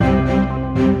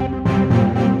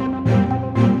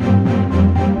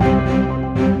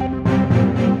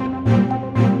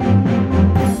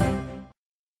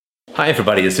Hi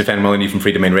everybody, it's Stefan Molyneux from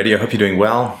Free Domain Radio. Hope you're doing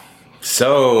well.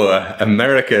 So,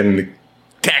 American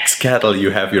tax cattle,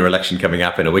 you have your election coming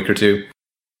up in a week or two.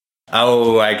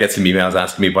 Oh, I get some emails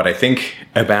asking me what I think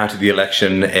about the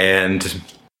election, and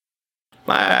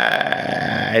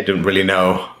I don't really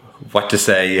know what to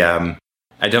say.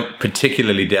 I don't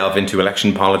particularly delve into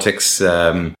election politics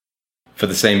for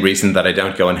the same reason that I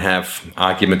don't go and have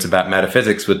arguments about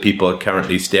metaphysics with people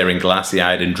currently staring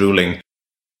glassy-eyed and drooling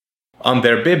on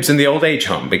their bibs in the old age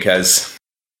home, because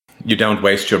you don't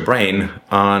waste your brain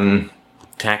on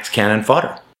tax cannon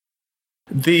fodder.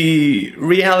 The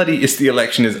reality is the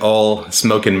election is all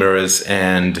smoke and mirrors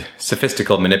and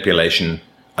sophistical manipulation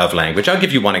of language. I'll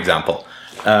give you one example.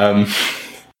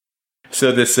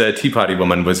 So this Tea Party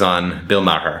woman was on Bill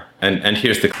Maher, and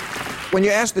here's the... When you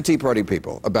ask the Tea Party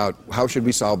people about how should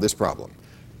we solve this problem,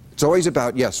 it's always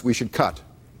about, yes, we should cut.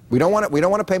 We don't want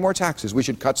to pay more taxes. We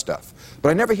should cut stuff. But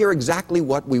I never hear exactly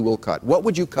what we will cut. What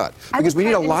would you cut? Because we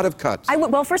need a lot of cuts.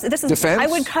 First, this is defense. I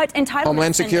would cut entitlement.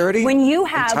 Homeland security. When you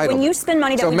spend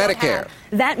money that we don't Medicare. have,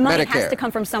 that money has to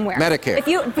come from somewhere. Medicare.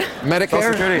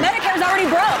 Medicare is already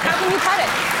broke. How can you cut it?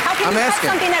 How can you cut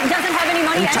something that doesn't have any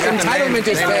money? Entitlement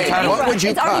is vague. What would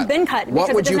you cut? It's already been cut because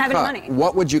it doesn't have any money.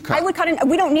 What would you cut? I would cut.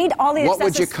 We don't need all the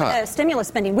excessive stimulus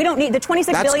spending. We don't need the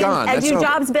 $26 billion edu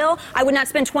jobs bill. I would not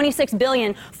spend $26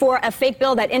 billion for a fake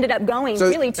bill that ended up going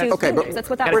to seniors. That's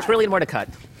what that was. $1 trillion more to cut.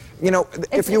 You know,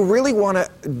 if you really want to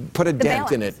put a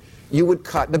dent in it, you would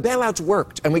cut. The bailouts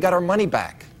worked, and we got our money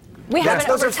back. We have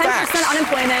over 10%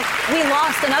 unemployment. We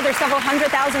lost another several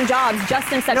 100,000 jobs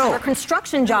just in September.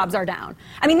 Construction jobs are down.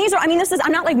 I'm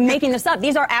not like making this up.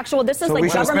 These are actual, this is so like we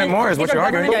should government. spend more is what you're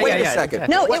arguing. But wait a second.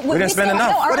 No, we didn't spend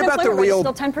enough. No, what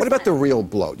about the real bloat?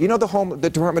 bloat? You know the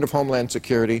Department of Homeland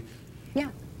Security? Yeah.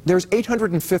 There's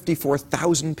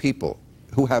 854,000 people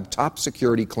who have top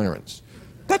security clearance.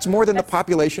 That's more than the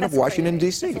population of Washington,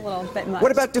 D.C. That's a little bit much.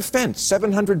 What about defense?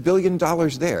 $700 billion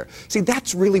there. See,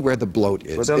 that's really where the bloat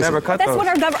is. But they'll never cut those. That's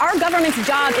what our government's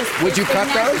job is. Would you cut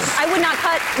those? I would not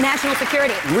cut national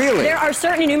security. Really? There are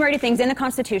certain enumerated things in the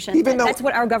Constitution. That's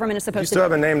what our government is supposed to do. You still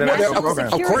haven't named an actual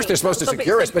program. Of course they're supposed to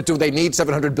secure us, but do they need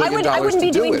 $700 billion to do it? I wouldn't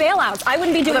be doing bailouts. I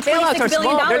wouldn't be doing $26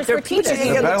 billion for teachers.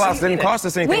 The bailouts didn't cost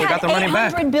us anything. We got the money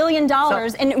back. We had $800 billion,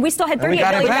 and we still had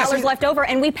 $38 billion left over,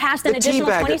 and we passed an additional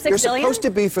 $26 billion. They're supposed to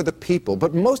be for the people,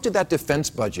 but most of that defense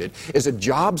budget is a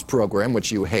jobs program,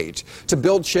 which you hate, to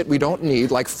build shit we don't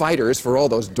need, like fighters for all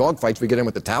those dogfights we get in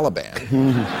with the Taliban.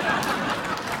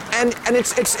 and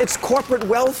it's corporate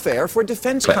welfare for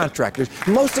defense contractors.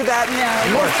 Most of that,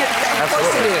 of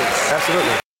course it is.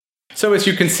 Absolutely. So as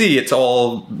you can see, it's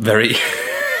all very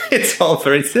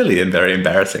silly and very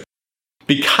embarrassing,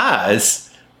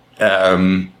 because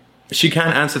she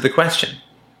can't answer the question.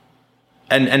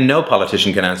 And no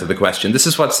politician can answer the question. This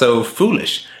is what's so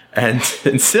foolish and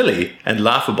silly and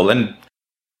laughable and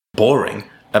boring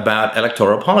about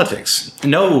electoral politics.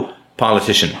 No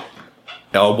politician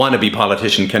or wannabe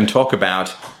politician can talk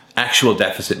about actual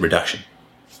deficit reduction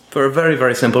for a very,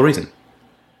 very simple reason.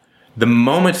 The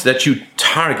moment that you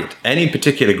target any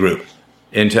particular group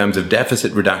in terms of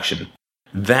deficit reduction,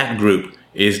 that group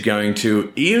is going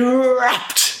to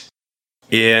erupt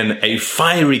in a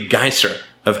fiery geyser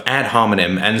of ad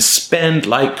hominem and spend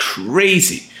like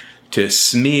crazy to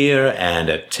smear and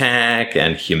attack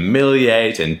and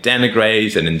humiliate and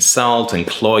denigrate and insult and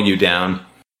claw you down.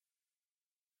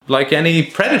 Like any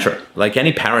predator, like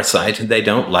any parasite, they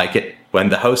don't like it when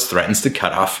the host threatens to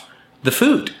cut off the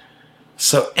food.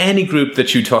 So any group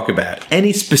that you talk about,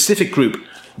 any specific group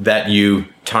that you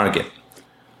target,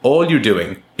 all you're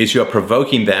doing is you're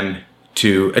provoking them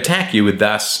to attack you, with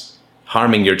thus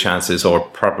harming your chances or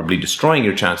probably destroying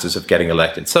your chances of getting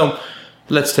elected. So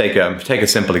let's take a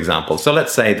simple example. So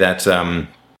let's say that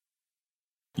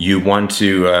you want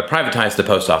to privatize the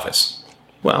post office.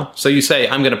 Well, so you say,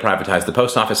 I'm going to privatize the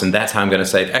post office, and that's how I'm going to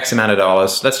save X amount of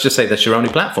dollars. Let's just say that's your only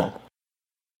platform.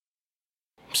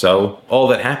 So all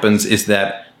that happens is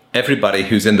that everybody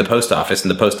who's in the post office, and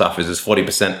the post office is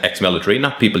 40% ex-military,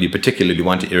 not people you particularly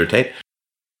want to irritate,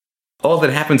 all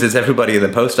that happens is everybody in the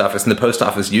post office and the post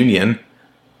office union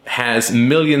has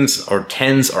millions or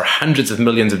tens or hundreds of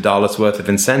millions of dollars worth of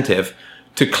incentive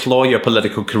to claw your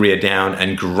political career down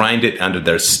and grind it under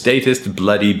their statist,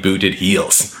 bloody, booted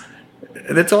heels.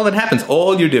 That's all that happens.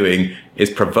 All you're doing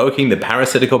is provoking the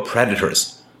parasitical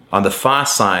predators on the far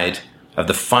side of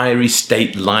the fiery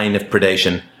state line of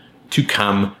predation to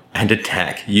come and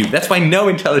attack you. That's why no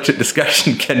intelligent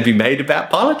discussion can be made about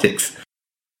politics.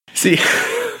 See,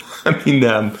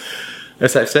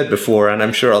 as I've said before, and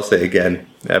I'm sure I'll say again,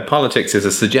 politics is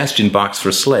a suggestion box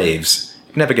for slaves.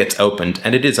 It never gets opened,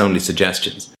 and it is only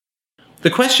suggestions.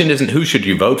 The question isn't who should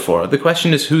you vote for. The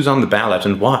question is who's on the ballot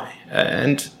and why.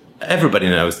 And everybody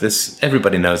knows this.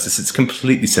 Everybody knows this. It's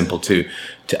completely simple to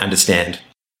understand.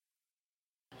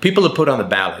 People are put on the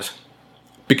ballot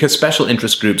because special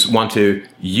interest groups want to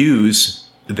use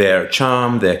their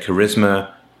charm, their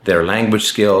charisma, their language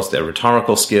skills, their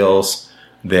rhetorical skills,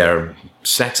 their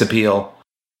sex appeal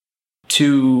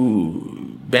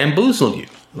to bamboozle you,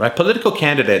 right? Political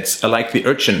candidates are like the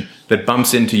urchin that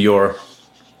bumps into your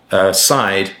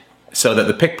side so that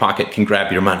the pickpocket can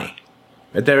grab your money.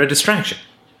 They're a distraction.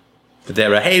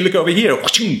 They're a, hey, look over here,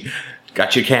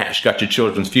 got your cash, got your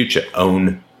children's future,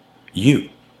 own you.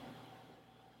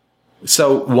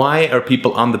 So why are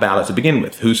people on the ballot to begin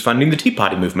with? Who's funding the Tea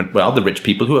Party movement? Well, the rich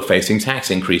people who are facing tax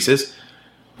increases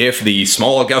if the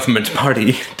small government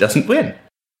party doesn't win.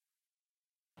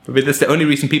 But that's the only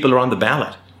reason people are on the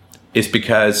ballot, is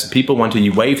because people want to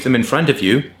wave them in front of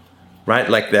you, right?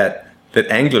 Like that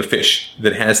anglerfish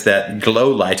that has that glow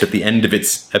light at the end of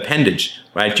its appendage,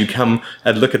 right? You come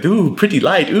and look at, ooh, pretty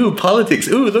light, ooh, politics,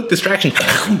 ooh, look, distraction.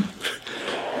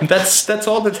 That's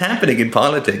all that's happening in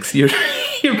politics.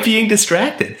 You're being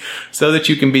distracted so that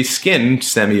you can be skinned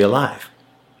semi-alive.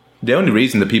 The only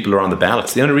reason that people are on the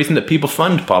ballots, the only reason that people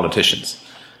fund politicians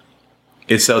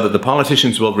is so that the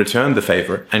politicians will return the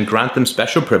favor and grant them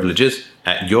special privileges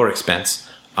at your expense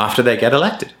after they get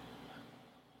elected.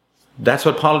 That's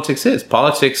what politics is.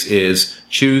 Politics is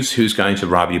choose who's going to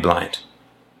rob you blind.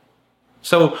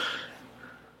 So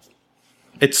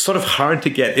it's sort of hard to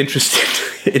get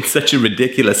interested in such a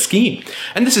ridiculous scheme.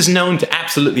 And this is known to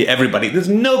absolutely everybody. There's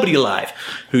nobody alive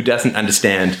who doesn't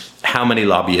understand how many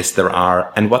lobbyists there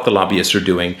are and what the lobbyists are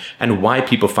doing and why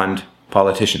people fund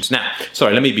politicians. Now,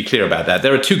 sorry, let me be clear about that.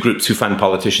 There are two groups who fund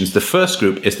politicians. The first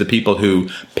group is the people who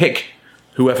pick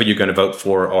whoever you're going to vote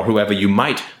for or whoever you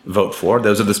might vote for.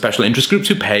 Those are the special interest groups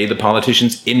who pay the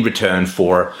politicians in return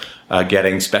for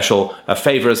getting special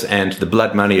favors and the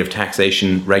blood money of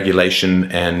taxation,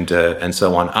 regulation, and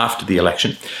so on after the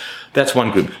election. That's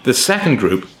one group. The second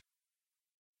group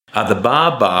are the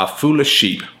bar foolish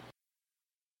sheep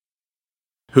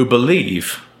who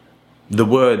believe the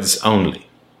words only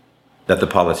that the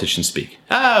politicians speak.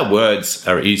 Words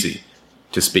are easy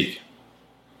to speak.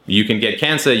 You can get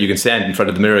cancer, you can stand in front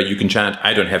of the mirror, you can chant,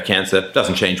 I don't have cancer.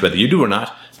 Doesn't change whether you do or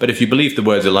not. But if you believe the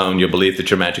words alone, you'll believe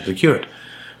that you're magically cured.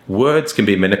 Words can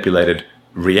be manipulated.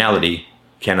 Reality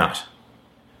cannot.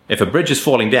 If a bridge is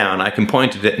falling down, I can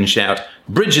point at it and shout,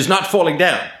 bridge is not falling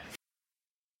down.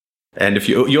 And if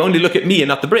you only look at me and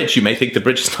not the bridge, you may think the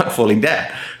bridge is not falling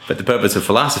down. But the purpose of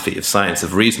philosophy, of science,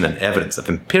 of reason and evidence, of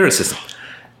empiricism,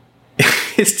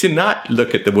 is to not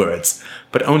look at the words,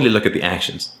 but only look at the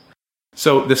actions.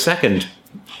 So the second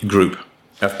group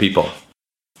of people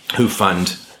who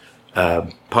fund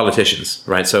politicians,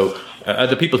 right? So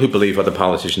the people who believe what the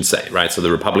politicians say, right? So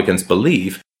the Republicans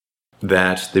believe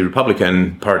that the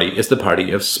Republican Party is the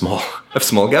party of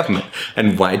small government.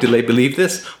 And why do they believe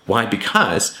this? Why?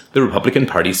 Because the Republican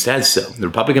Party says so. The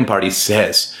Republican Party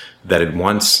says that it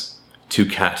wants to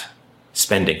cut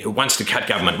spending. It wants to cut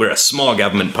government. We're a small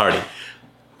government party.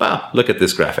 Well, look at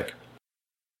this graphic.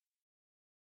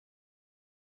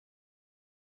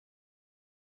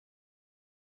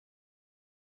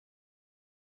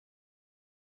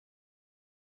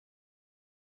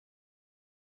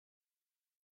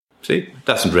 See, it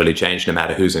doesn't really change no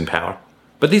matter who's in power.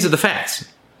 But these are the facts.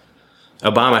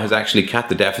 Obama has actually cut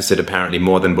the deficit apparently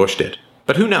more than Bush did.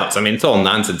 But who knows? I mean, it's all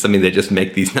nonsense. I mean, they just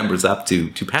make these numbers up to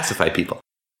pacify people.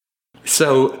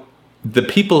 So the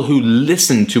people who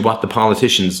listen to what the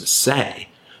politicians say,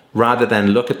 rather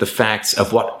than look at the facts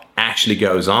of what actually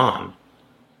goes on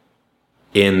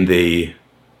in the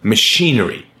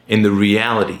machinery, in the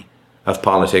reality of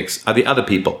politics, are the other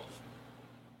people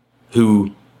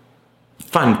who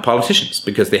fund politicians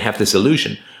because they have this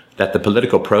illusion that the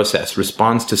political process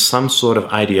responds to some sort of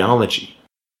ideology.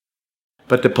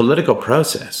 But the political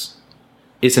process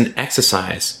is an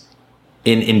exercise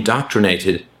in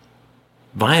indoctrinated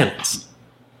violence.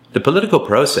 The political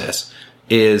process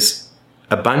is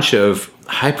a bunch of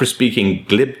hyper-speaking,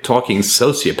 glib-talking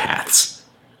sociopaths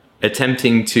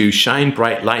attempting to shine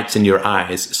bright lights in your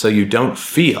eyes so you don't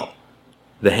feel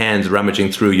the hands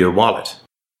rummaging through your wallet.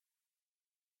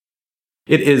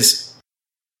 It is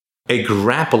a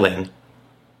grappling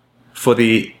for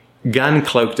the gun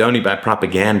cloaked only by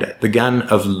propaganda, the gun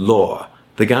of law,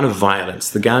 the gun of violence,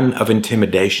 the gun of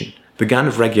intimidation, the gun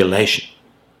of regulation,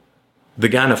 the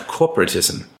gun of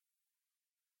corporatism.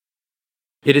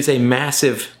 It is a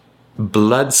massive,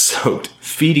 blood-soaked,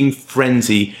 feeding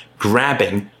frenzy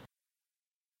grabbing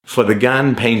for the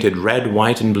gun painted red,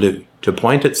 white, and blue to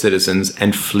point at citizens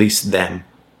and fleece them.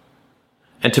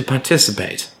 And to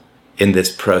participate in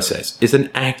this process is an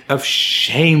act of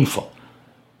shameful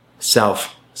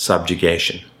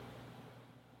self-subjugation.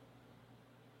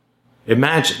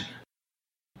 Imagine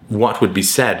what would be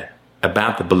said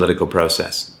about the political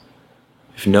process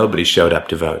if nobody showed up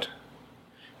to vote,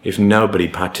 if nobody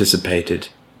participated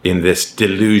in this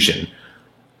delusion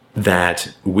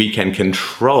that we can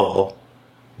control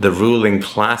the ruling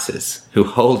classes who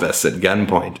hold us at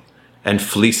gunpoint and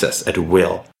fleece us at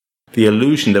will. The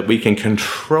illusion that we can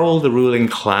control the ruling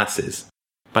classes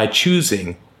by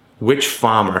choosing which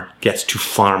farmer gets to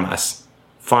farm us.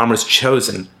 Farmers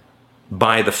chosen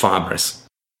by the farmers.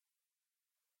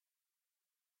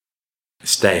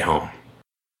 Stay home.